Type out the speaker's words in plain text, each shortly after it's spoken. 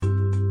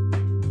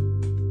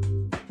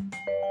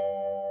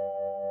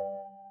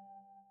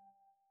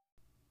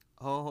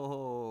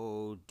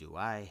Oh, do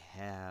I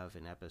have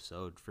an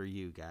episode for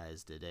you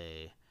guys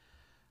today?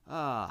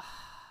 Ah,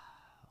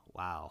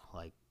 wow.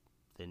 Like,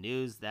 the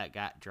news that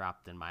got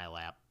dropped in my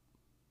lap,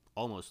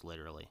 almost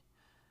literally,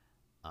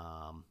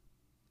 um,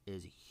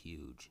 is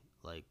huge.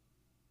 Like,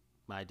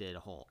 I did a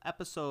whole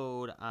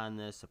episode on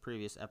this, a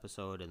previous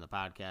episode in the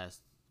podcast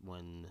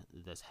when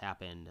this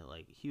happened.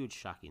 Like, huge,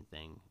 shocking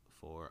thing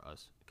for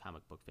us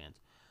comic book fans.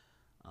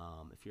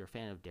 If you're a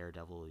fan of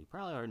Daredevil, you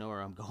probably already know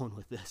where I'm going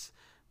with this.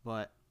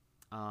 But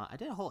I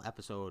did a whole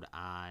episode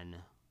on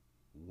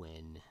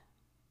when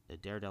the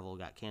Daredevil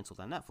got canceled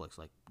on Netflix.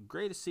 Like,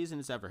 greatest season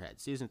it's ever had.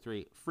 Season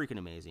 3, freaking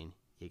amazing.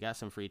 You got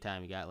some free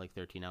time. You got like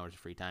 13 hours of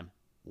free time.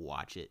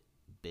 Watch it,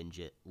 binge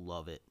it,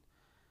 love it.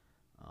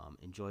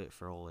 Enjoy it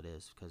for all it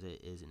is because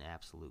it is an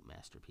absolute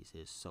masterpiece.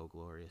 It is so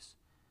glorious.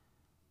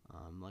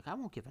 Like, I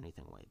won't give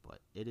anything away, but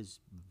it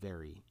is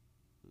very,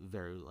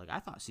 very, like, I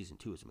thought season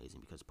 2 was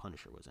amazing because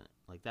Punisher was in it.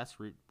 Like, that's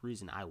the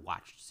reason I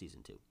watched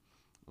season 2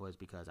 was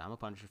because I'm a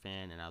Punisher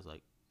fan, and I was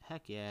like,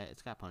 heck yeah,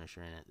 it's got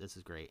Punisher in it. This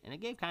is great. And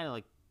it gave kind of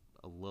like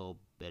a little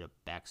bit of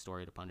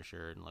backstory to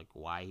Punisher and like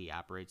why he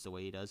operates the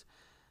way he does.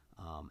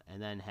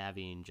 And then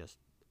having just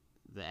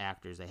the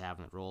actors they have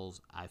in the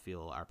roles, I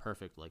feel are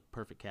perfect, like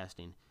perfect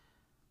casting,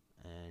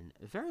 and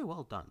very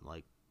well done.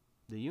 Like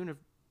the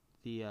universe,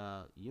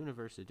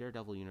 the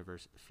Daredevil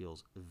universe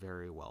feels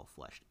very well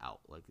fleshed out.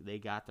 Like they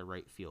got the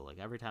right feel. Like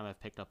every time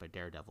I've picked up a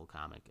Daredevil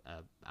comic,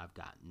 I've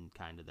gotten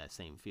kind of that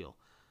same feel.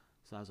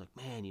 So I was like,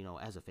 man,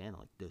 as a fan,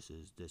 like this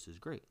is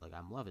great. Like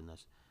I'm loving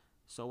this.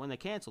 So when they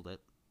canceled it,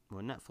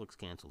 when Netflix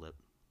canceled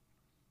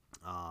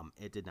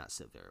it did not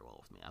sit very well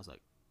with me. I was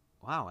like,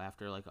 wow,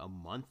 after like a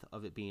month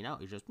of it being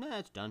out, you're just, nah,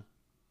 it's done.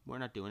 We're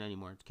not doing it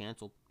anymore. It's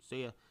canceled.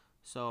 See ya.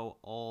 So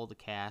all the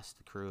cast,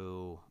 the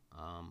crew,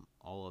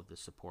 all of the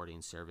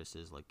supporting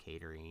services like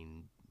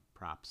catering,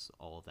 props,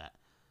 all of that,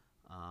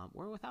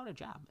 were without a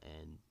job,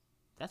 and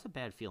that's a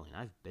bad feeling.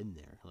 I've been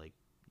there. Like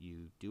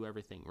you do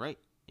everything right,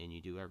 and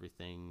you do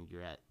everything.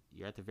 You're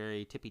at the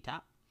very tippy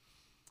top,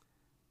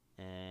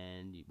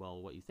 and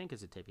well, what you think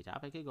is a tippy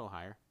top, it could go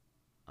higher.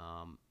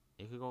 Um,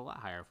 it could go a lot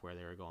higher for where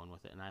they were going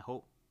with it, and I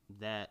hope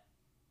that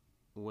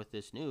with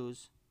this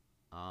news,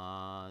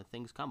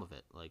 things come of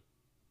it. Like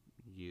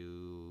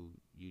you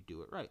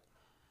do it right.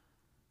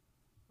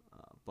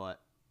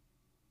 But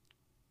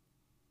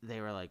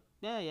they were like,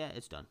 yeah,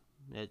 it's done.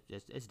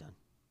 It's done.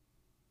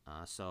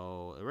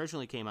 So it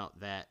originally came out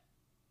that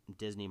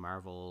Disney,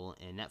 Marvel,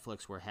 and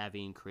Netflix were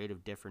having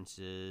creative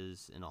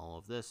differences in all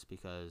of this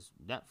because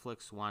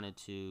Netflix wanted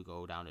to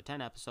go down to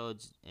 10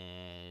 episodes,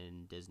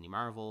 and Disney,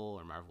 Marvel,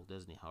 or Marvel,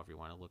 Disney, however you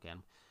want to look at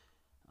them,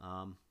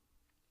 um,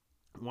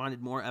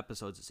 wanted more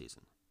episodes a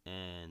season.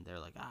 And they're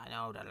like,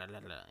 no, da, da, da,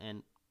 da.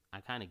 And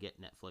I kind of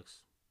get Netflix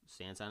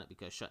stance on it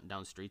because shutting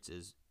down streets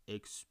is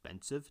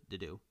expensive to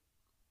do.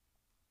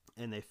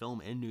 And they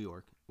film in New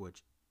York,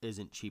 which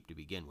isn't cheap to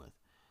begin with.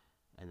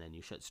 And then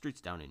you shut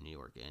streets down in New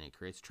York, and it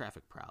creates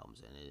traffic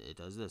problems, and it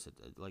does this.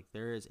 Like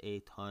there is a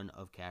ton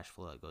of cash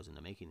flow that goes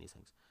into making these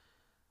things.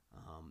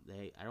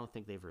 I don't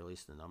think they've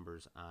released the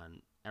numbers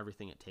on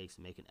everything it takes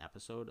to make an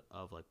episode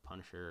of like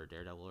Punisher or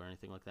Daredevil or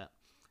anything like that.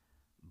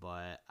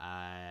 But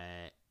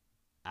I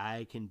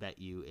can bet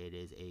you it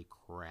is a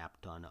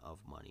crap ton of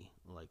money.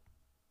 Like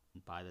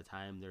by the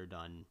time they're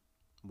done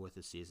with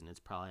the season, it's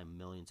probably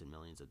millions and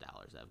millions of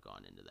dollars that have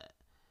gone into that.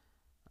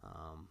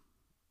 Um,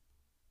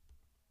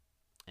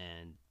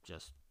 and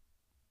just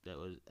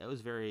it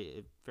was very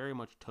it very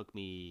much took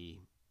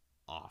me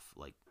off.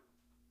 Like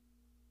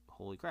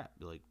holy crap!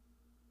 Like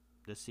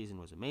this season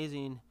was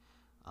amazing.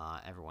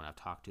 Everyone I've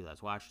talked to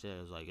that's watched it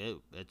was like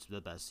it's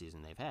the best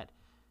season they've had.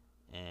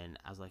 And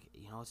I was like,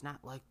 it's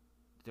not like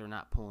they're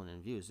not pulling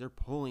in views. They're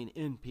pulling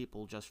in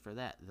people just for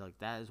that. Like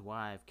that is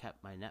why I've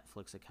kept my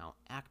Netflix account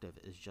active,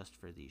 is just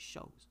for these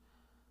shows.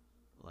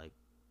 Like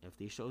if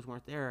these shows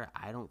weren't there,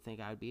 I don't think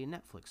I'd be a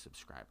Netflix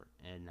subscriber.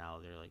 And now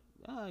they're like,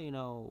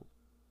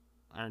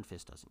 Iron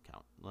Fist doesn't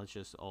count. Let's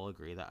just all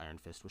agree that Iron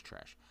Fist was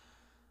trash.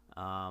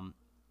 Um,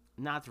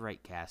 Not the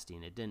right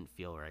casting. It didn't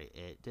feel right.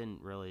 It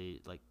didn't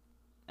really like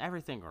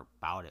everything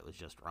about it was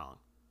just wrong.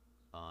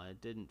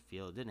 It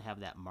didn't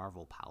have that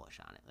Marvel polish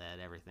on it that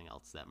everything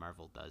else that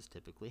Marvel does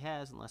typically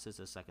has, unless it's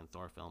a second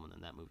Thor film, and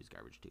then that movie's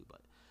garbage too.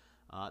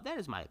 But that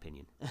is my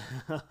opinion.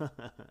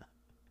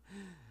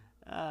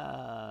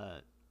 uh,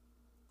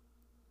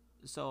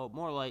 so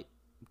more light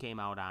came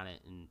out on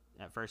it, and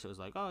at first it was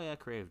like, oh yeah,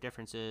 creative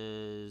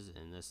differences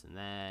and this and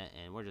that,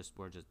 and we're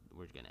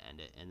gonna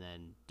end it. And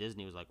then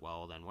Disney was like,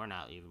 well, then we're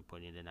not even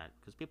putting it on,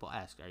 because people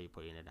ask, are you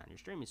putting it on your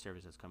streaming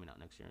service that's coming out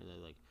next year? And they're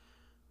like,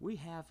 we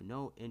have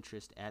no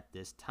interest at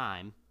this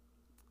time,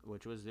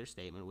 which was their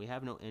statement. We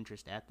have no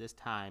interest at this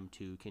time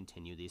to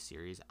continue these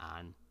series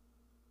on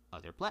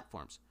other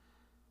platforms.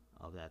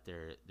 Of that,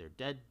 they're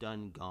dead,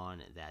 done,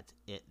 gone. That's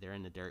it. They're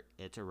in the dirt.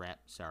 It's a wrap.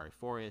 Sorry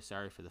for you.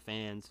 Sorry for the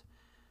fans.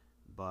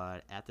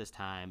 But at this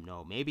time,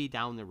 no. Maybe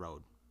down the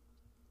road,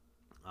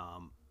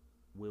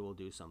 we will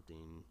do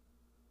something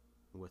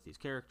with these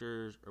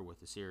characters or with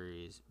the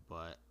series.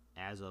 But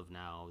as of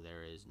now,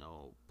 there is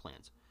no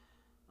plans.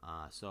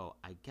 So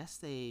I guess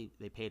they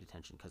paid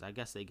attention, because I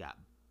guess they got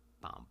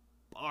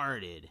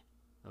bombarded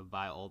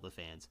by all the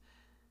fans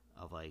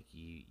of like,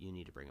 you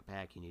need to bring it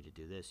back, you need to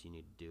do this, you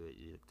need to do it,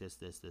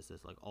 this,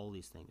 like all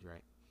these things,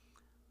 right?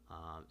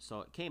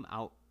 So it came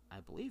out, I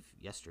believe,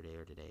 yesterday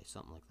or today,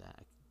 something like that.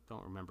 I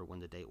don't remember when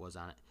the date was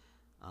on it.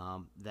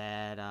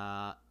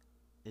 That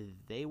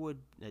they would,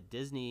 at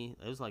Disney,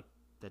 it was like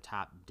the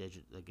top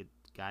like a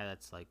guy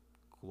that's like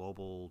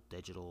global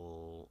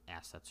digital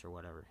assets or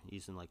whatever.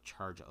 He's in like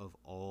charge of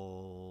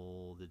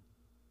all the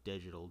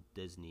digital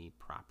Disney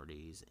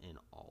properties and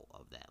all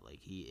of that. Like,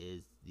 he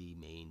is the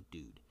main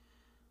dude.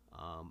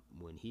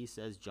 When he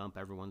says jump,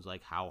 everyone's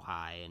like, how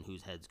high and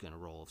whose head's gonna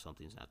roll if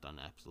something's not done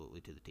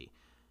absolutely to the T.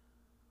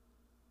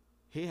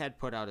 He had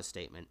put out a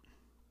statement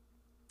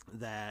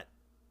that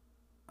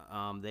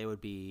they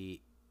would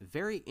be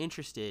very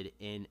interested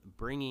in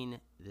bringing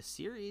the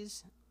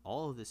series,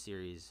 all of the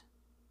series,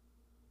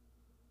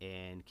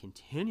 and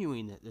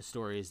continuing the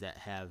stories that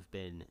have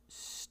been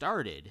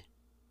started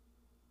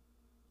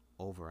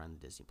over on the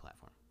Disney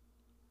platform,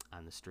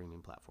 on the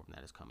streaming platform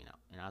that is coming out.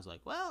 And I was like,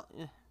 well,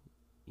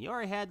 you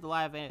already had the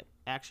live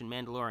action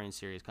Mandalorian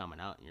series coming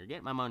out, and you're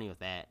getting my money with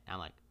that. And I'm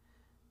like,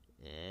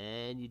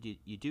 and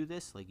you do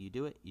this, like, you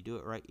do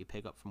it right. You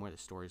pick up from where the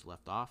story's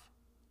left off.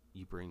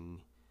 You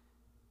bring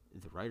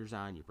the writers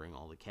on, you bring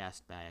all the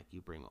cast back,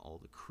 you bring all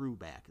the crew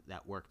back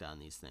that worked on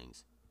these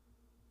things.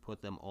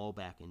 Put them all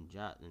back in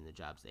the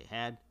jobs they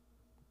had,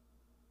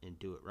 and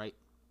do it right.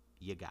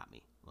 You got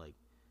me. Like,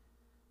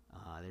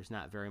 there's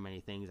not very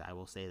many things I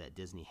will say that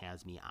Disney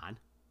has me on,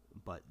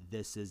 but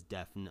this is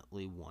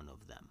definitely one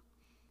of them.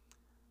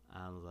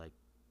 I was like,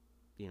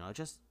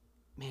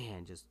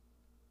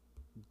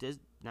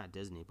 not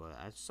Disney, but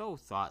I so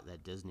thought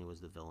that Disney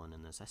was the villain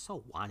in this. I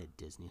so wanted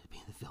Disney to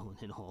be the villain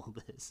in all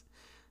this.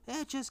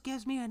 It just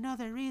gives me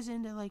another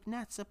reason to, like,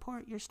 not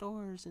support your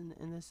stores and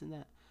this and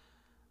that.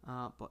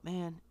 But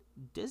man,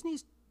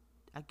 Disney's,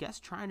 I guess,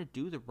 trying to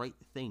do the right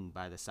thing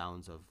by the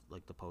sounds of,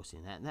 like, the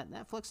posting. That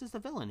Netflix is the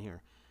villain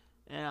here.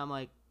 And I'm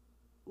like,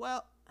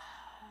 well,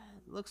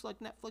 looks like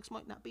Netflix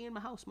might not be in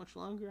my house much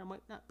longer. I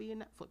might not be a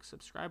Netflix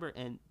subscriber,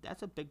 and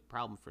that's a big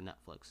problem for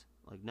Netflix.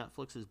 Like,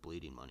 Netflix is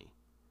bleeding money.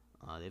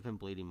 They've been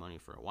bleeding money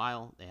for a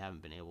while. They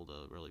haven't been able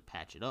to really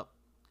patch it up,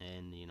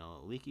 and, a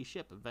leaky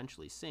ship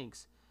eventually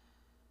sinks.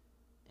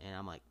 And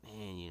I'm like,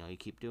 man, you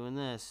keep doing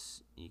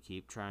this. You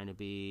keep trying to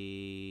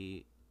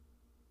be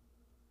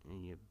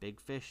a big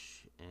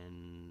fish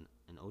in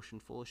an ocean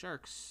full of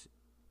sharks.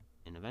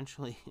 And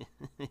eventually,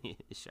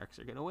 sharks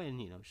are going to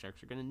win.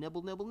 Sharks are going to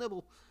nibble, nibble,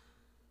 nibble.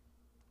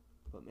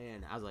 But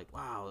man, I was like,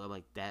 wow. I'm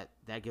like, that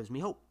gives me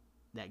hope.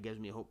 That gives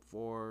me hope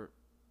for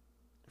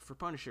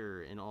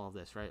Punisher and all of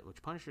this, right?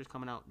 Which Punisher is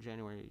coming out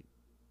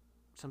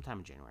sometime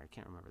in January. I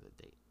can't remember the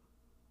date.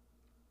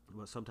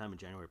 Well, sometime in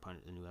January,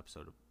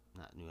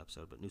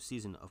 new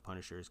season of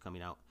Punisher is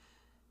coming out.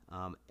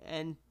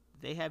 And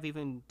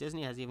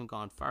Disney has even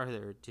gone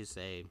farther to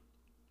say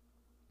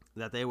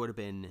that they want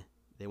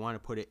to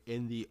put it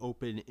in the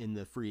open, in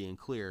the free and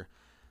clear,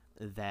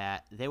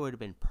 that they would have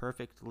been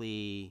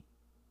perfectly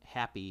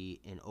happy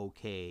and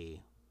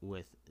okay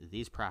with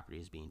these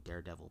properties being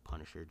Daredevil,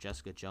 Punisher,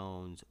 Jessica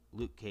Jones,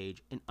 Luke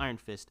Cage, and Iron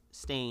Fist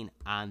staying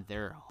on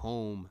their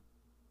home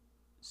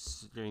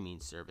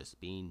streaming service,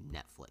 being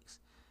Netflix.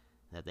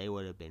 That they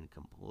would have been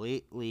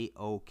completely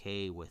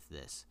okay with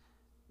this.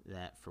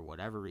 That for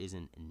whatever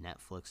reason,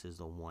 Netflix is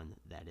the one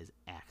that is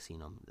axing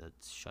them,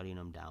 that's shutting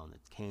them down,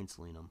 that's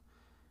canceling them.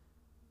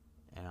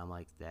 And I'm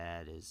like,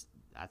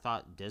 I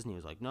thought Disney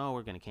was like, no,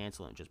 we're going to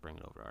cancel it and just bring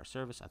it over to our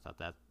service. I thought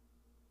that,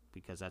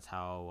 because that's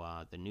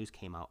how the news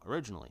came out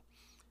originally.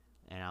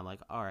 And I'm like,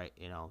 all right,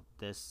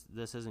 this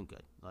isn't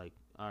good. Like,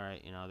 all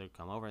right, they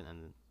come over and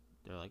then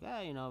they're like,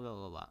 hey, blah,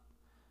 blah, blah.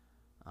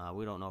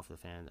 We don't know if the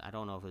fans, I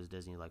don't know if it's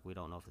Disney, like, we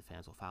don't know if the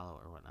fans will follow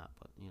or whatnot.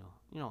 But,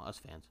 us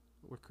fans,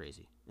 we're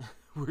crazy.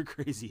 We're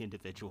crazy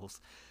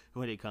individuals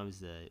when it comes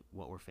to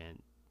what we're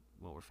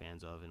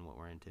fans of and what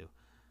we're into.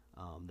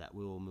 That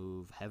we will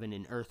move heaven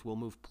and earth. We'll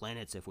move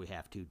planets if we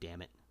have to.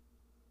 Damn it!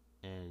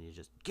 And you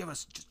just give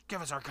us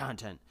our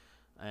content,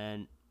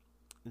 and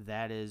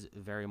that is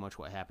very much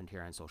what happened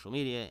here on social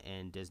media.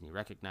 And Disney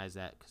recognized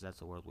that, because that's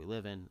the world we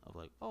live in. Of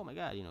like, oh my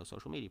god,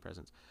 social media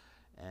presence,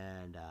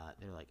 and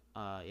they're like,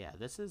 yeah,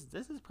 this is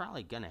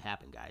probably gonna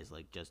happen, guys.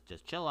 Like, just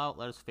chill out.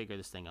 Let us figure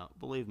this thing out.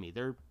 Believe me,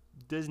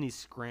 Disney's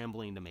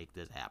scrambling to make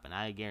this happen.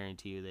 I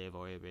guarantee you, they've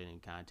already been in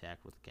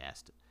contact with the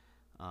cast,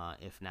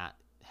 if not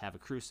have a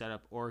crew set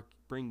up or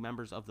bring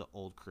members of the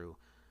old crew,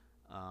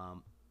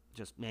 and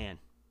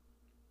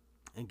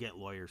get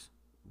lawyers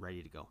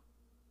ready to go.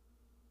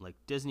 Like,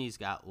 Disney's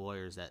got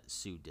lawyers that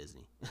sue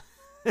Disney.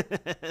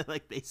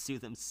 Like, they sue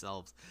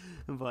themselves.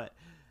 But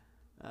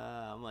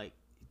I'm like,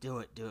 do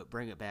it,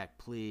 bring it back,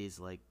 please.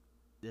 Like,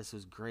 this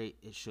was great.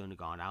 It shouldn't have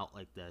gone out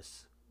like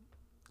this.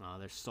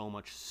 There's so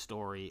much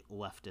story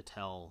left to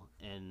tell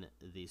in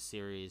the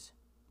series,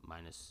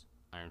 minus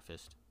Iron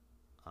Fist.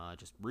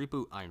 Just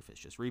reboot Iron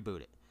Fist. Just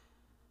reboot it.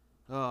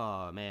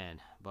 Oh, man.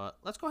 But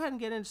let's go ahead and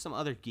get into some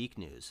other geek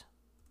news.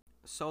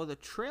 So the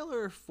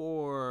trailer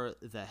for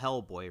the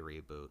Hellboy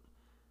reboot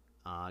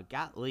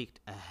got leaked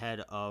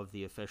ahead of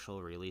the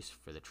official release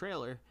for the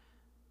trailer,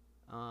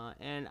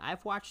 and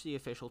I've watched the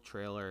official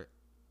trailer,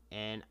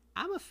 and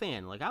I'm a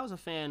fan. Like I was a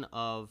fan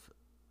of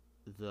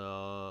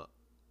the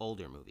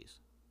older movies.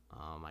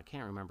 I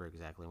can't remember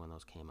exactly when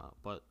those came out,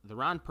 but the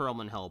Ron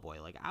Perlman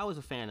Hellboy, like I was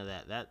a fan of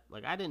that. That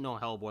like I didn't know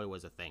Hellboy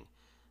was a thing.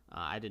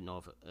 I didn't know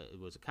if it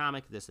was a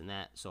comic, this and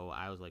that, so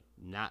I was like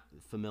not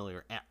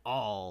familiar at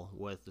all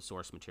with the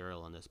source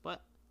material in this,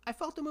 but I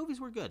felt the movies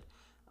were good.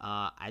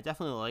 I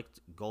definitely liked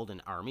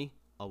Golden Army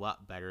a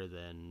lot better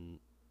than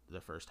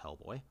the first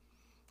Hellboy.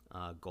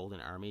 Golden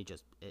Army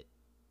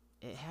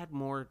it had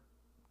more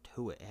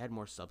to it. It had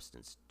more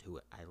substance to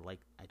it.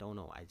 I don't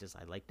know.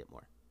 I liked it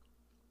more.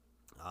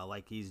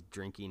 Like he's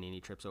drinking and he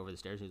trips over the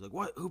stairs. And he's like,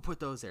 "What? Who put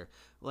those there?"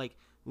 Like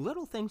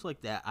little things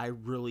like that. I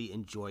really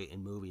enjoy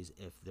in movies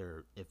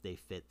if they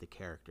fit the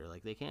character.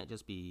 Like they can't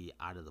just be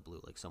out of the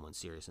blue, like someone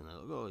serious and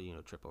they'll go,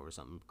 trip over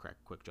something, crack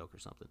a quick joke or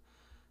something.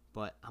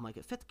 But I'm like,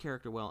 it fit the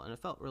character well and it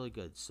felt really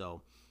good.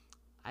 So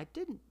I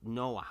didn't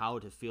know how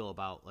to feel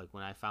about like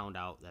when I found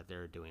out that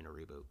they're doing a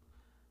reboot.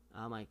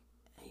 I'm like,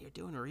 hey, you're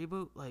doing a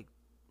reboot? Like,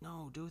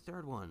 no, do a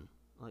third one.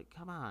 Like,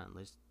 come on,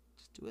 let's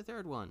just do a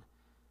third one.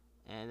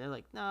 And they're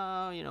like,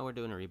 no, we're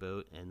doing a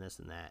reboot and this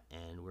and that,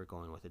 and we're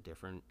going with a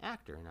different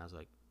actor. And I was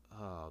like,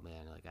 oh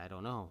man, like I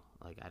don't know,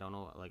 like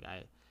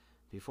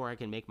before I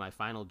can make my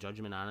final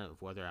judgment on it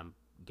of whether I'm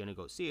gonna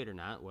go see it or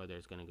not, whether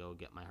it's gonna go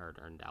get my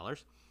hard-earned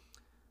dollars.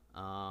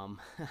 I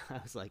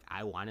was like,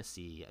 I want to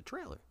see a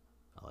trailer.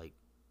 Like,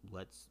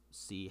 let's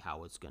see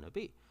how it's gonna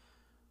be.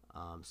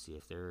 See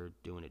if they're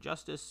doing it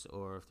justice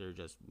or if they're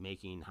just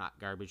making hot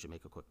garbage to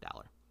make a quick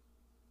dollar.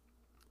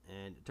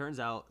 And it turns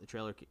out the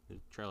trailer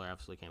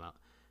obviously came out,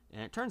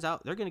 and it turns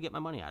out they're gonna get my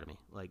money out of me.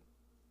 Like,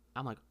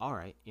 I'm like, all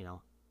right,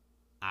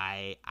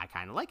 I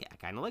kind of like it. I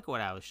kind of like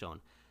what I was shown,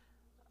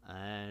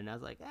 and I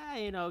was like,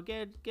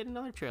 get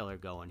another trailer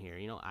going here.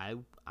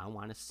 I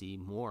want to see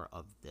more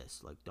of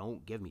this. Like,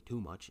 don't give me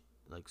too much,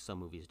 like some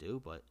movies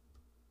do, but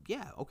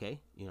yeah, okay,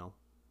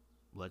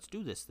 let's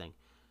do this thing.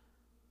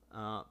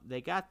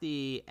 They got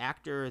the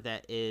actor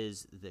that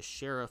is the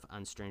sheriff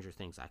on Stranger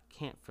Things. I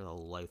can't for the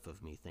life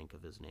of me think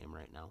of his name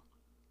right now.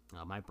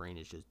 My brain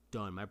is just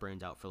done. My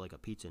brain's out for like a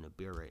pizza and a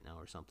beer right now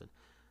or something.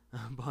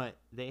 But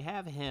they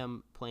have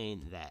him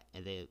playing that,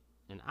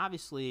 and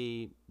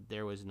obviously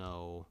there was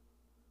no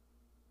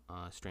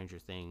Stranger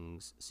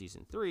Things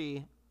season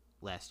 3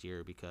 last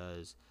year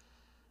because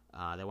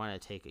they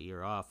wanted to take a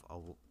year off.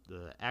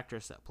 The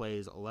actress that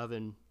plays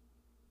 11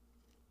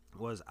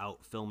 was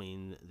out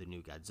filming the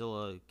new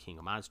Godzilla King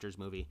of Monsters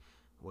movie,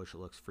 which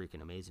looks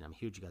freaking amazing. I'm a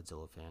huge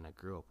Godzilla fan. I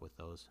grew up with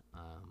those.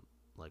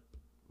 Like,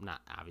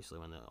 not obviously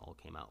when they all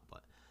came out,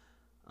 but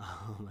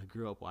I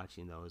grew up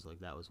watching those.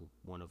 Like, that was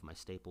one of my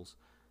staples.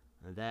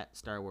 And that,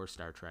 Star Wars,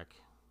 Star Trek.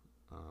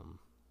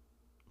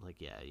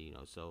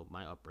 So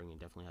my upbringing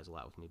definitely has a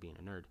lot with me being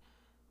a nerd.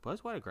 But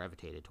that's what I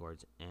gravitated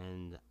towards.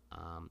 And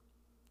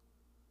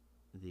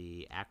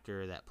the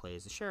actor that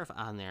plays the sheriff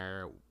on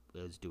there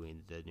is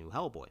doing the new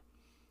Hellboy.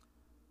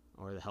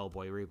 Or the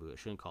Hellboy reboot. I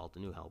shouldn't call it the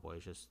new Hellboy.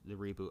 It's just the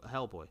reboot of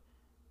Hellboy.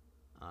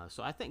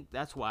 So I think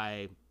that's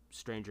why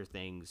Stranger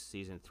Things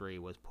Season 3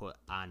 was put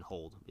on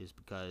hold. Is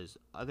because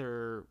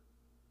other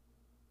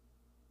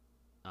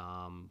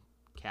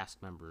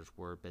cast members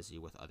were busy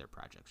with other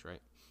projects,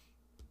 right?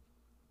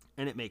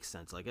 And it makes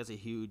sense. Like, as a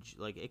huge...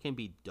 Like, it can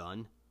be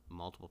done,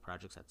 multiple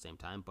projects at the same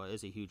time, but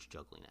it's a huge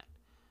juggling act.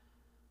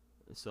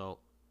 So,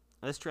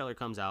 this trailer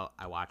comes out,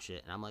 I watch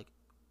it, and I'm like,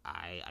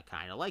 I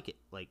kind of like it.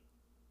 Like,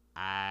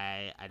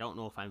 I don't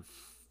know if I'm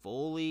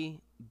fully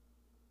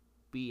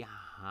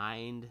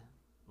behind.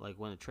 Like,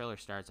 when the trailer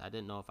starts, I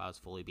didn't know if I was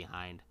fully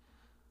behind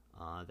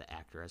the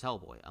actor as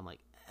Hellboy. I'm like,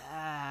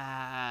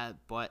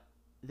 but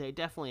they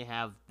definitely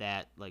have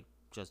that, like,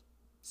 just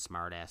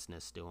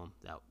smart-assness to him.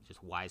 That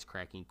just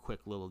wisecracking, quick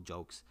little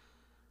jokes.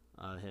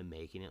 Him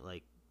making it,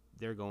 like,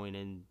 they're going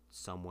in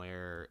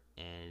somewhere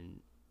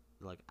and,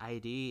 like,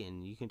 ID,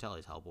 and you can tell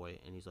he's Hellboy,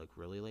 and he's like,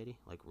 really, lady?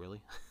 Like,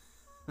 really?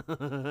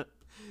 And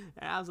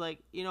I was like,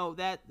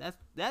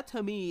 that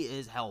to me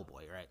is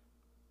Hellboy, right?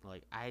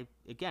 Like,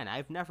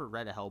 I've never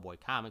read a Hellboy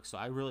comic, so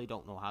I really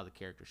don't know how the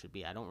character should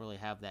be. I don't really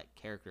have that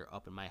character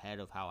up in my head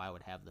of how I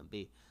would have them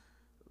be,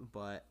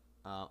 but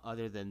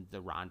other than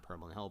the Ron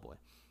Perlman Hellboy.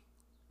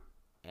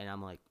 And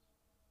I'm like,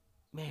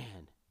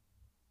 man,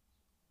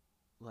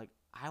 like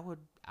I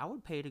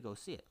would pay to go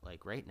see it.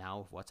 Like, right now,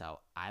 with what's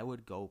out, I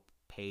would go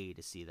pay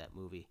to see that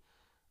movie.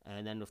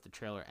 And then with the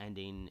trailer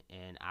ending,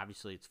 and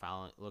obviously it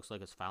looks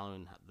like it's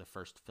following the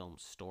first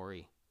film's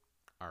story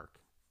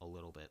arc a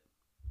little bit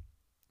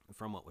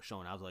from what was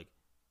shown. I was like,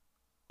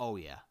 oh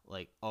yeah,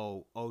 like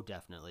oh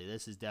definitely,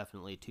 this is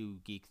definitely 2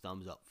 geek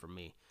thumbs up for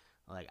me.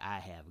 Like, I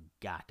have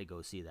got to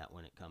go see that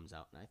when it comes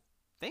out, and I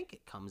think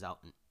it comes out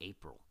in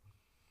April,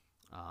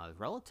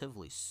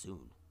 relatively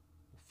soon,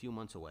 a few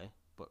months away,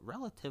 but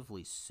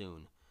relatively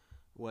soon,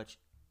 which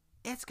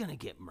it's gonna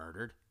get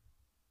murdered.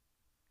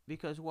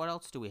 Because what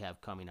else do we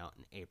have coming out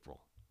in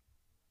April?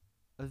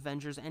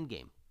 Avengers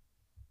Endgame.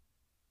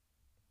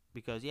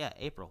 because yeah,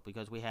 April,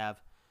 because we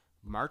have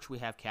March, we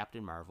have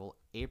Captain Marvel.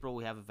 April,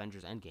 we have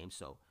Avengers Endgame.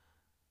 So,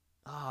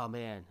 oh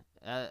man,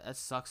 that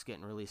sucks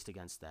getting released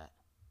against that.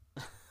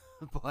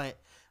 But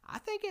I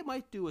think it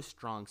might do a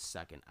strong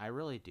second. I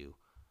really do.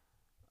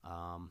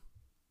 Um,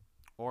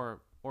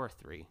 or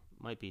three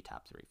might be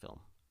top three film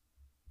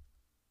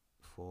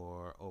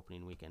for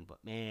opening weekend.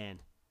 But man,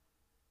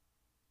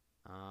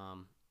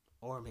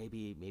 or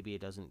maybe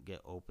it doesn't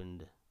get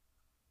opened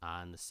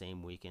on the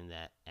same weekend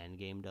that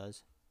Endgame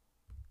does.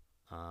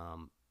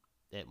 Um,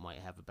 it might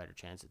have a better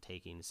chance of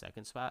taking the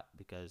second spot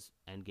because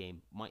Endgame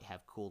might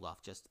have cooled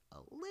off just a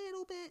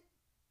little bit.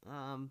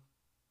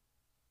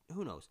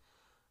 Who knows?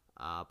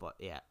 But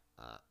yeah,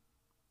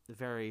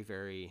 very,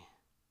 very,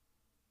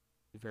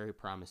 very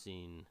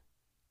promising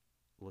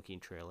looking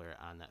trailer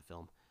on that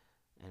film,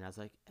 and I was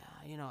like,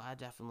 I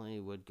definitely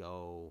would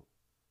go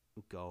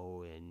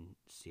and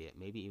see it.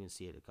 Maybe even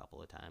see it a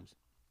couple of times.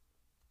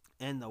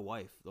 And the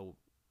wife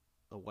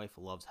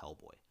loves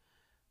Hellboy,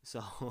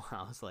 so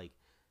I was like,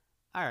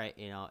 all right,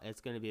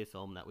 it's going to be a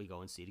film that we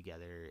go and see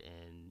together,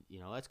 and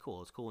that's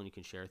cool. It's cool when you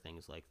can share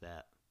things like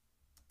that.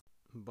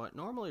 But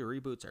normally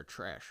reboots are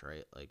trash,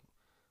 right? Like,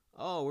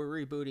 oh, we're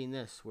rebooting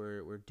this,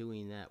 we're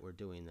doing that, we're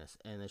doing this,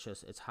 and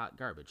it's hot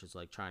garbage. It's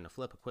like trying to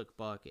flip a quick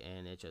buck,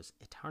 and it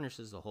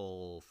tarnishes the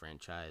whole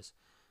franchise.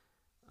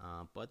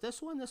 But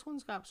this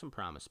one's got some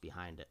promise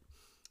behind it.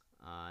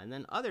 And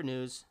then other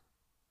news,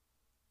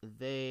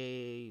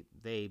 they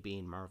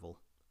being Marvel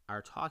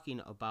are talking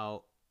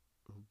about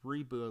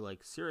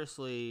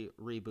seriously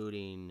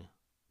rebooting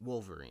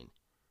Wolverine.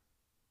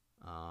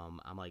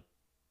 I'm like,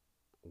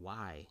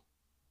 why?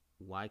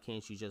 Why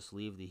can't you just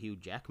leave the Hugh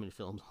Jackman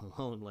films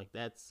alone? Like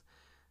that's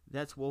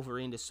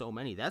Wolverine to so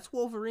many. That's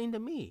Wolverine to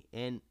me.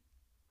 And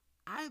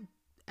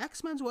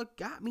X-Men's what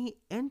got me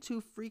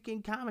into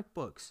freaking comic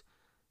books.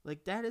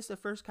 Like that is the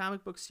first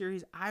comic book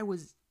series I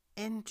was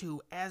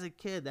into as a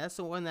kid. That's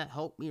the one that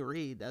helped me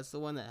read. That's the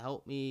one that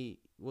helped me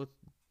with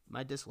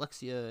my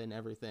dyslexia and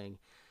everything.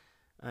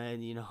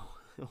 And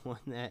the one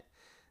that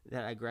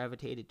I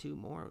gravitated to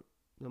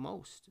the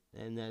most,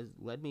 and that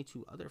led me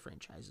to other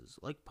franchises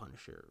like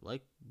Punisher,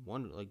 like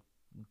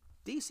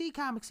DC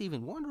Comics,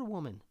 even Wonder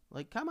Woman.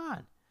 Like, come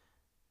on,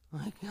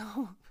 like,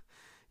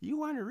 you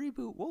want to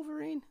reboot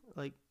Wolverine?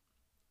 Like,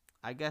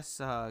 I guess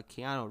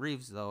Keanu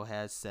Reeves though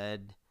has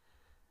said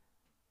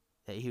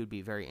that he would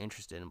be very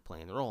interested in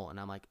playing the role, and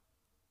I'm like,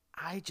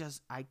 I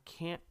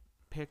can't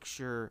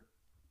picture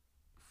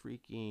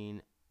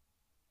freaking.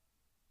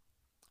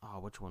 Oh,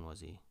 which one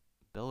was he?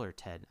 Bill or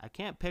Ted? I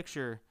can't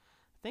picture.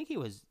 I think he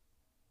was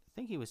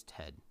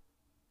Ted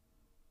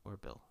or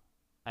Bill.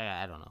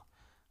 I don't know.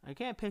 I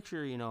can't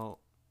picture,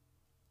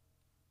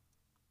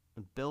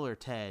 Bill or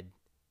Ted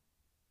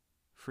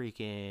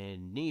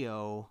freaking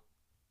Neo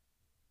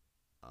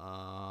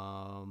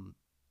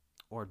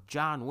or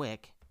John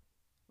Wick.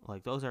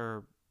 Like those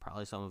are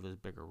probably some of his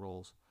bigger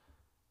roles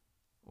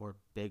or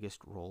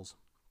biggest roles,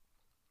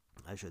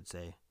 I should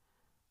say.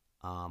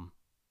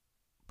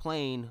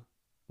 Playing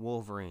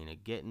Wolverine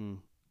and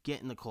getting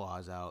the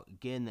claws out,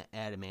 getting the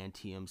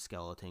adamantium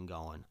skeleton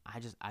going.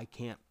 I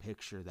can't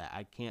picture that.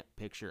 I can't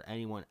picture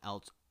anyone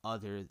else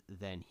other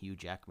than Hugh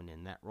Jackman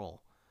in that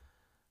role.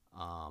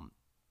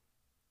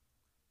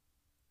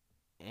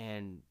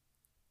 And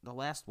the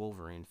last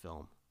Wolverine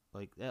film,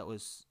 like it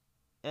was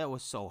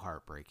so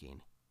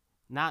heartbreaking.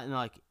 Not in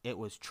like it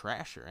was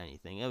trash or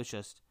anything. It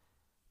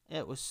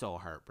was so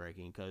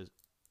heartbreaking because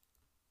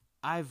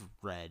I've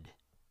read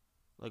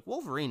like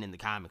Wolverine in the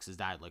comics has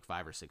died like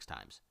 5 or 6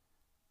 times.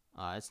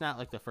 It's not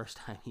like the first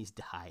time he's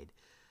died.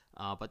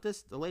 But the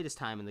latest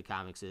time in the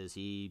comics is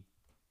he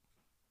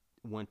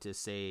went to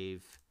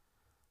save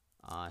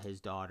his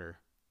daughter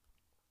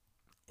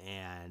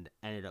and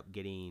ended up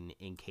getting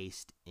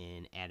encased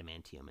in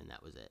adamantium, and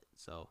that was it.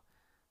 So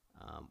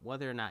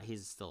whether or not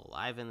he's still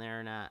alive in there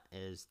or not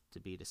is to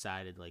be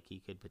decided. Like, he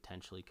could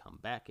potentially come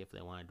back if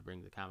they wanted to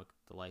bring the comic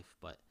to life.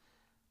 But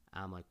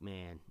I'm like,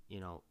 man,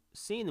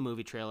 seeing the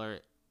movie trailer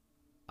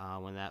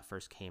when that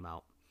first came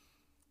out,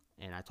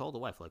 and I told the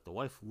wife, like, the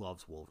wife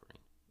loves Wolverine.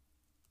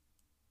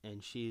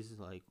 And she's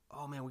like,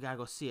 oh, man, we got to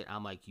go see it.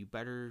 I'm like, you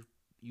better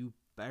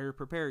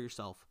prepare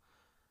yourself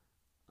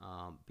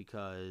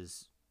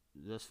because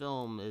this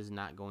film is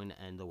not going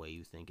to end the way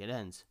you think it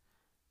ends.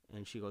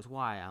 And she goes,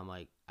 why? I'm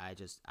like,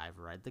 I've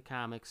read the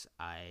comics.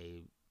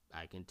 I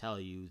can tell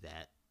you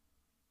that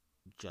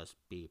just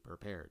be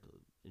prepared.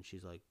 And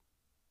she's like,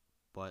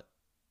 but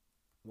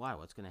why?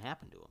 What's going to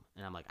happen to him?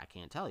 And I'm like, I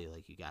can't tell you.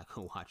 Like, you got to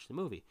go watch the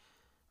movie.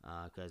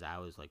 Because I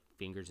was like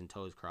fingers and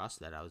toes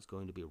crossed that I was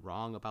going to be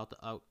wrong about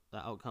the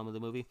outcome of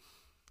the movie.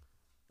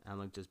 I'm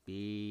like, just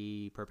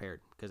be prepared,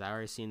 because I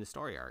already seen the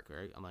story arc,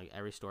 right? I'm like,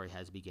 every story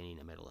has a beginning,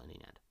 a middle, and an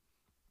end.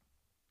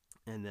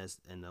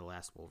 And the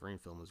last Wolverine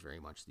film was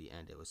very much the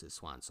end. It was his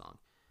swan song.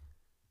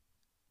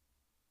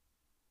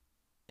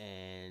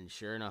 And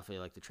sure enough,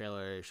 like, the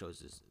trailer shows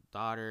his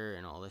daughter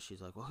and all this.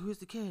 She's like, well, who's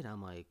the kid?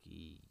 I'm like,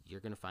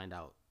 you're gonna find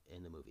out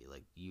in the movie.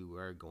 Like, you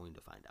are going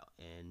to find out.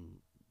 And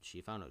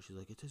she found out. She's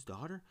like, it's his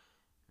daughter?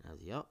 And I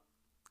was like, yep.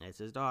 It's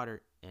his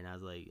daughter, and I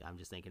was like, I'm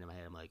just thinking in my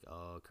head, I'm like,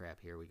 oh crap,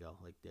 here we go.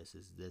 Like this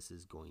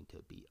is going to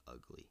be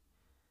ugly.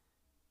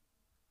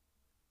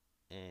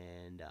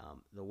 And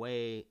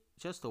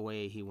just the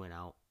way he went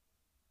out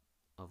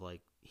of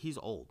like, he's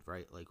old,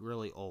 right? Like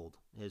really old.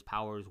 His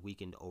powers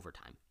weakened over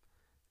time.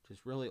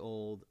 Just really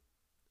old.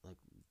 Like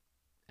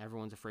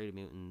everyone's afraid of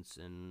mutants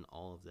and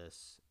all of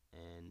this,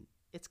 and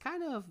it's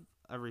kind of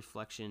a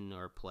reflection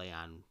or play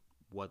on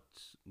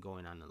what's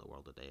going on in the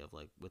world today of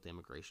like with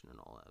immigration and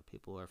all that.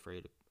 People are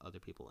afraid of other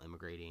people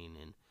immigrating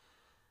and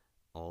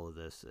all of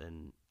this.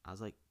 And I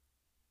was like,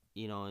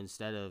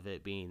 instead of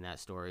it being that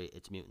story,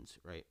 it's mutants,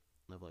 right?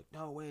 And I'm like,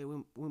 no way,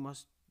 we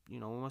must, we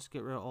must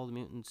get rid of all the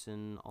mutants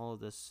and all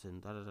of this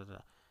and da da da da.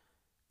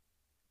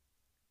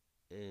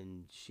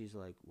 And she's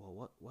like,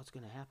 well, what's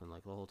gonna happen?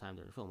 Like the whole time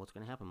during the film, what's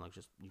gonna happen? I'm like,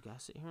 just you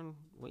guys sit here and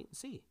wait and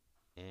see.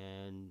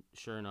 And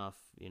sure enough,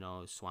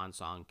 Swan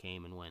Song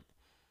came and went.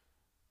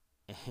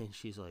 And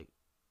she's like,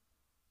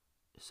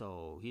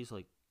 so he's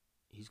like,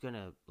 he's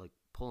gonna like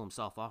pull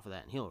himself off of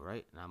that and heal,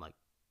 right? And I'm like,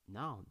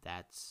 no,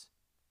 that's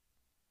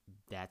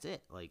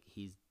it. Like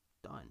he's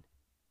done.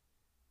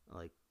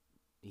 Like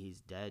he's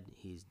dead.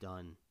 He's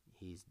done.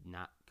 He's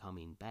not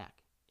coming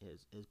back.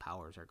 His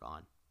powers are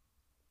gone.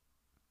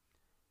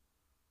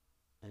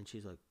 And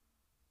she's like,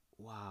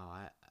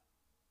 wow,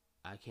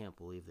 I can't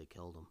believe they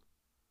killed him.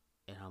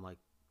 And I'm like,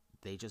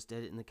 they just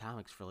did it in the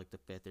comics for like the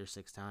fifth or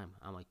sixth time.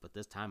 I'm like, but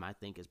this time I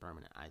think is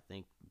permanent. I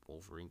think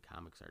Wolverine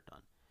comics are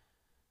done.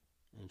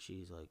 And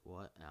she's like,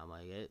 what? And I'm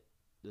like,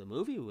 the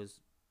movie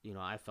was,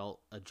 I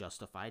felt a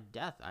justified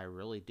death. I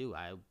really do.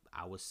 I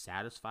was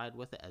satisfied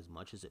with it as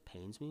much as it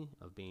pains me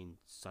of being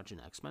such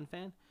an X-Men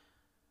fan.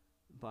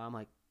 But I'm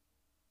like,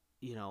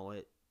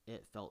 it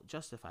felt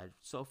justified.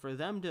 So for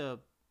them to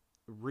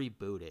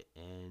reboot it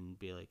and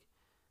be like,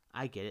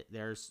 I get it.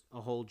 There's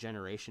a whole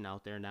generation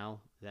out there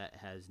now that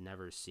has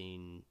never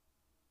seen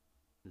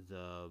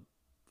the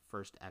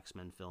first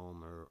X-Men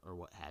film or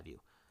what have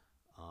you.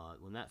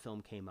 When that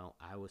film came out,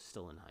 I was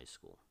still in high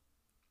school.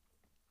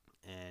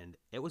 And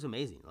it was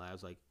amazing. I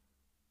was like,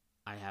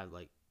 I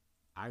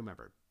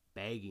remember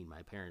begging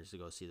my parents to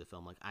go see the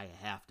film. Like, I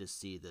have to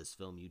see this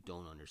film. You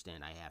don't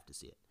understand. I have to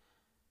see it.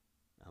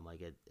 I'm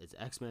like, it's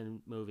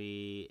X-Men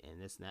movie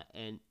and this and that.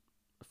 And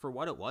for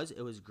what it was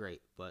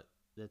great. But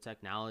the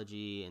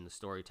technology and the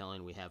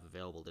storytelling we have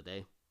available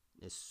today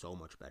is so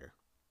much better.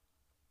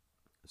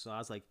 So I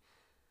was like,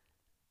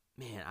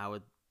 man, I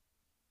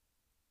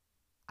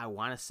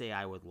want to say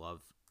I would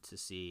love to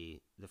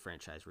see the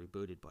franchise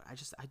rebooted, but I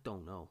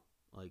don't know.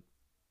 Like,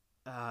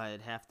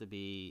 it'd have to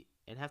be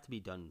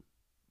done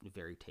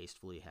very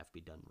tastefully. It'd have to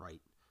be done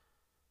right.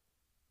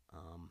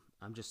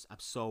 I'm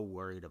so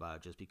worried about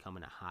it just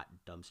becoming a hot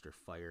dumpster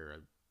fire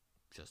of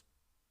just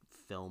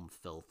film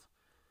filth.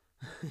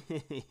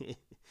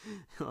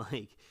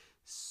 Like,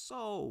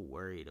 so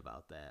worried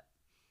about that.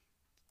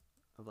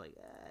 Of like,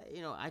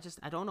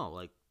 I don't know.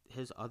 Like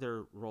his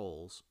other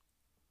roles,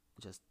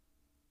 just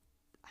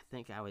I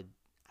think I would.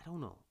 I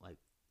don't know. Like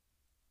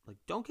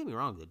don't get me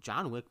wrong. The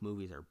John Wick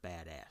movies are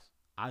badass.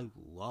 I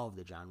love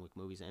the John Wick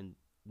movies, and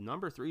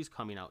number 3 is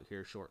coming out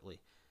here shortly.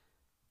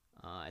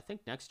 I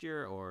think next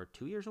year or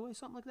 2 years away,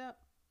 something like that.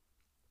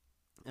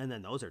 And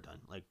then those are done.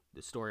 Like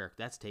the story arc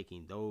that's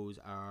taking, those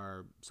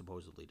are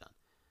supposedly done.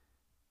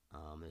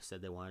 They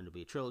said they wanted to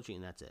be a trilogy,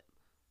 and that's it.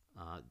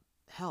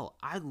 Hell,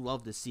 I'd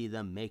love to see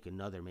them make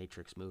another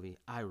Matrix movie.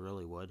 I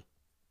really would.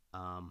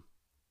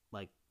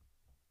 Like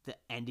the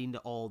ending to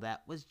all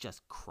that was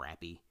just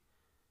crappy.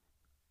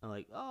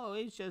 Like, oh,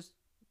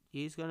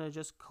 he's gonna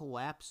just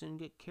collapse and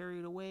get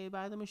carried away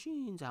by the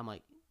machines. I'm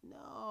like,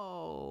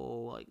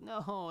 no,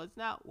 it's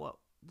not what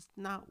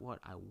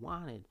I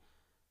wanted.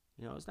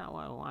 It's not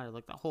what I wanted.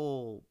 Like the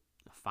whole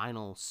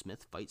final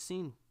Smith fight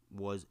scene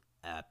was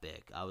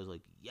epic. I was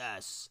like,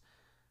 yes.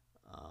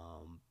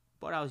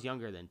 But I was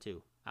younger then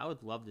too. I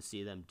would love to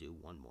see them do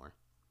one more.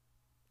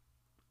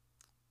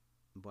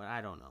 But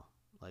I don't know.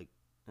 Like,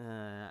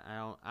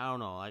 I don't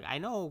know. Like, I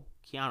know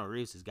Keanu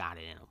Reeves has got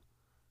it in him.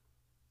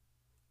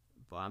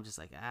 But I'm just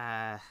like,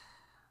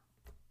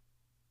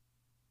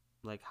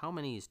 like, how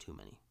many is too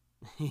many?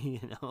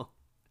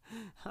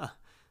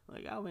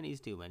 Like, how many is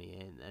too many?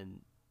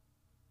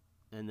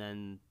 And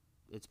then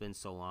it's been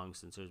so long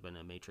since there's been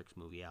a Matrix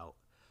movie out.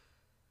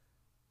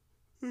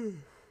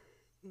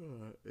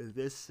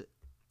 This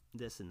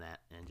and that,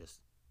 and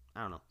just,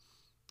 I don't know.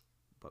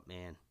 But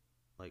man,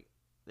 like,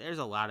 there's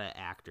a lot of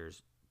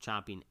actors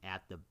chomping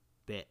at the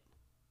bit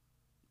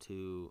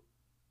to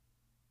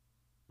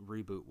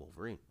reboot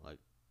Wolverine. Like,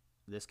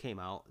 this came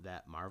out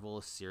that Marvel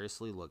is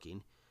seriously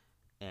looking,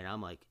 and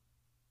I'm like,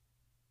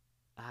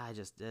 I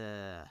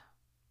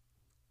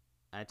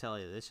tell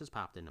you, this just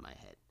popped into my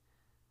head.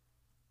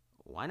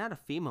 Why not a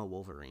female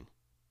Wolverine?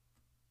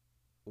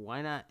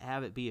 Why not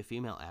have it be a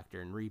female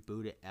actor and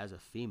reboot it as a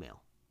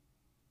female?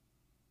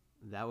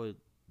 That would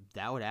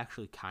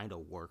actually kind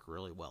of work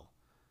really well.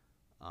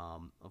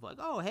 Of like,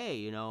 oh,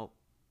 hey,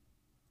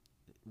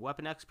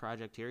 Weapon X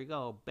project, here you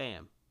go,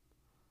 bam.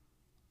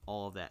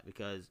 All of that,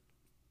 because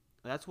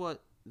that's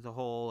what the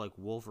whole like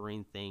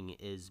Wolverine thing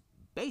is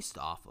based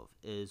off of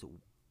is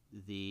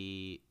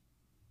the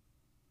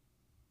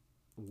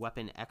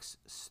Weapon X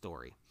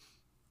story.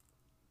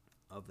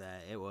 Of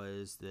that, it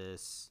was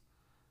this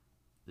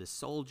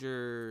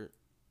soldier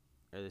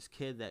or this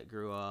kid that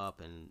grew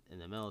up in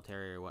the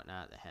military or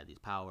whatnot that had these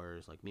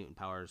powers, like mutant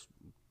powers,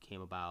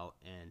 came about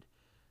and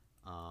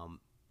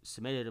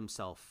submitted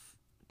himself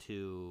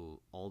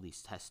to all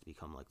these tests to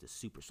become like the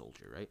super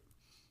soldier, right?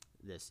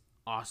 This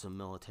awesome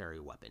military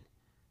weapon.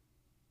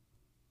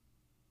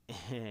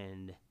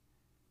 And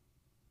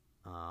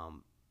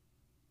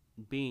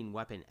being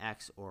Weapon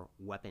X or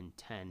Weapon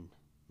 10,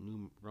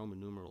 Roman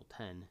numeral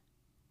 10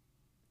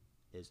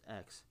 is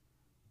X.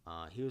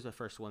 He was the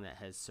first one that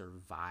has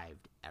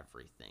survived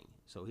everything.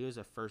 So he was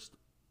the first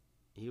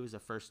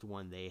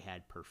one they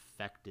had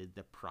perfected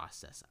the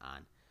process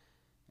on,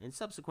 and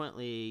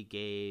subsequently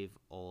gave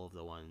all of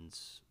the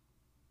ones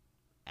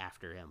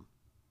after him.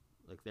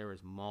 Like there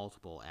was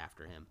multiple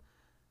after him.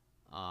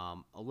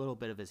 A little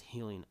bit of his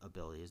healing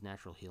ability, his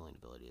natural healing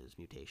ability, his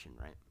mutation,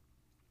 right?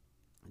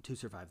 And to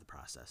survive the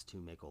process,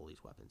 to make all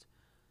these weapons.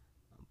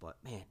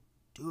 But man,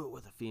 do it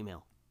with a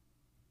female.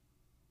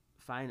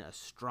 Find a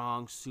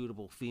strong,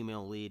 suitable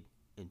female lead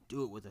and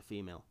do it with a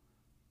female.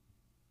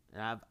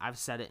 And I've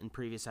said it in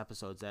previous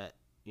episodes that,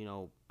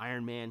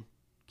 Iron Man,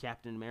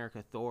 Captain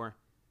America, Thor,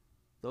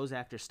 those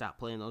actors stop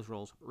playing those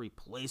roles.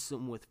 Replace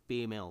them with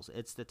females.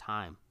 It's the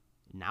time.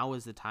 Now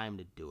is the time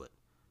to do it.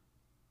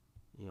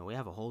 We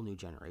have a whole new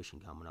generation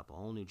coming up. A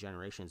whole new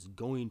generation is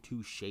going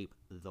to shape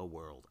the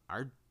world.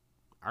 Our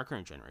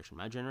current generation,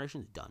 my generation,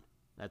 is done.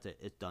 That's it.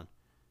 It's done.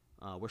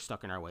 We're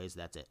stuck in our ways.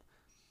 That's it.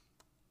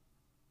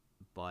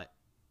 But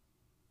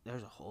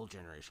there's a whole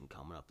generation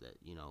coming up that,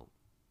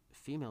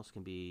 females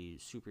can be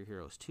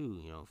superheroes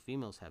too.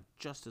 Females have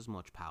just as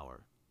much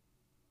power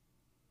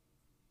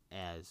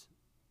as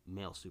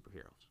male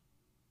superheroes.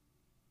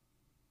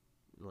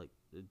 Like,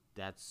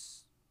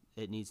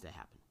 it needs to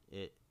happen.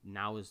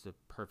 Now is the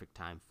perfect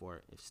time for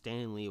it. If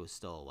Stan Lee was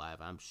still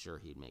alive, I'm sure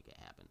he'd make it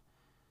happen.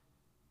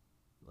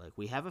 Like,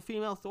 we have a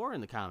female Thor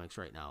in the comics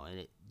right now,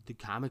 and the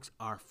comics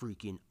are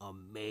freaking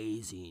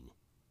amazing.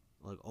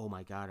 Like, oh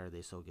my god, are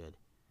they so good.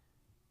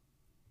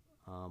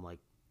 Like,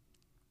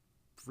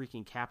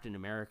 freaking Captain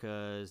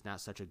America is not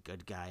such a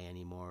good guy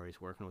anymore. He's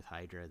working with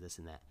Hydra, this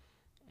and that.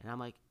 And I'm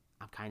like,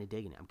 I'm kind of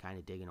digging it. I'm kind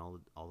of digging all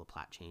the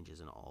plot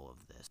changes and all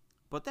of this.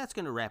 But that's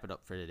going to wrap it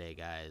up for today,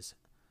 guys.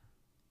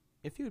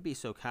 If you would be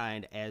so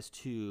kind as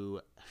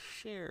to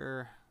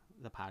share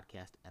the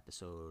podcast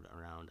episode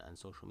around on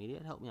social media,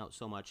 it'd help me out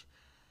so much.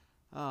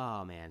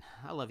 Oh, man.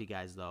 I love you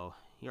guys, though.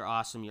 You're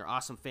awesome. You're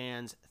awesome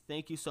fans.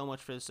 Thank you so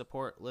much for the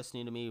support,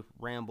 listening to me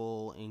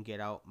ramble and get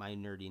out my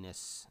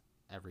nerdiness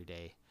every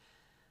day.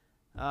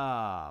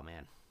 Oh,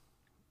 man.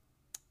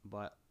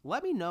 But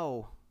let me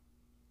know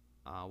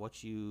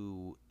what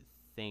you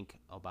think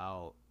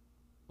about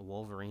a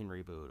Wolverine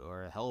reboot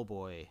or a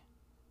Hellboy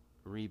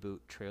reboot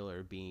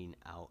trailer being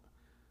out.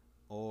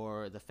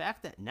 Or the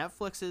fact that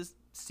Netflix is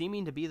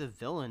seeming to be the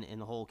villain in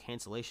the whole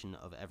cancellation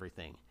of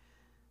everything.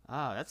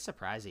 Oh, that's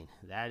surprising.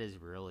 That is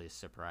really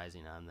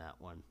surprising on that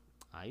one.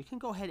 You can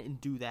go ahead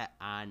and do that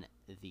on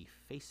the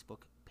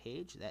Facebook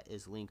page. That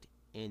is linked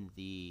in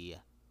the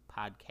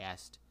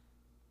podcast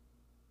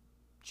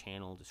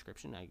channel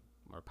description,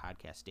 or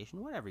podcast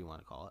station, whatever you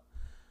want to call it.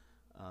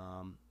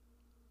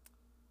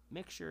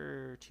 Make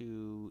sure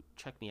to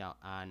check me out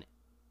on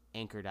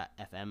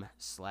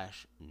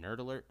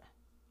anchor.fm/nerdalert.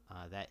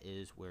 That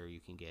is where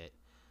you can get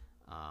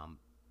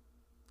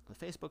the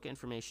Facebook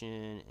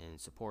information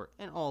and support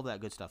and all that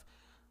good stuff.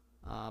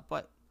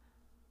 But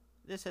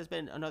this has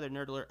been another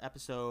Nerd Alert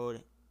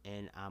episode,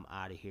 and I'm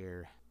out of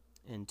here.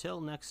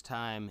 Until next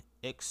time,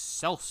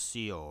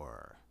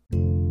 Excelsior!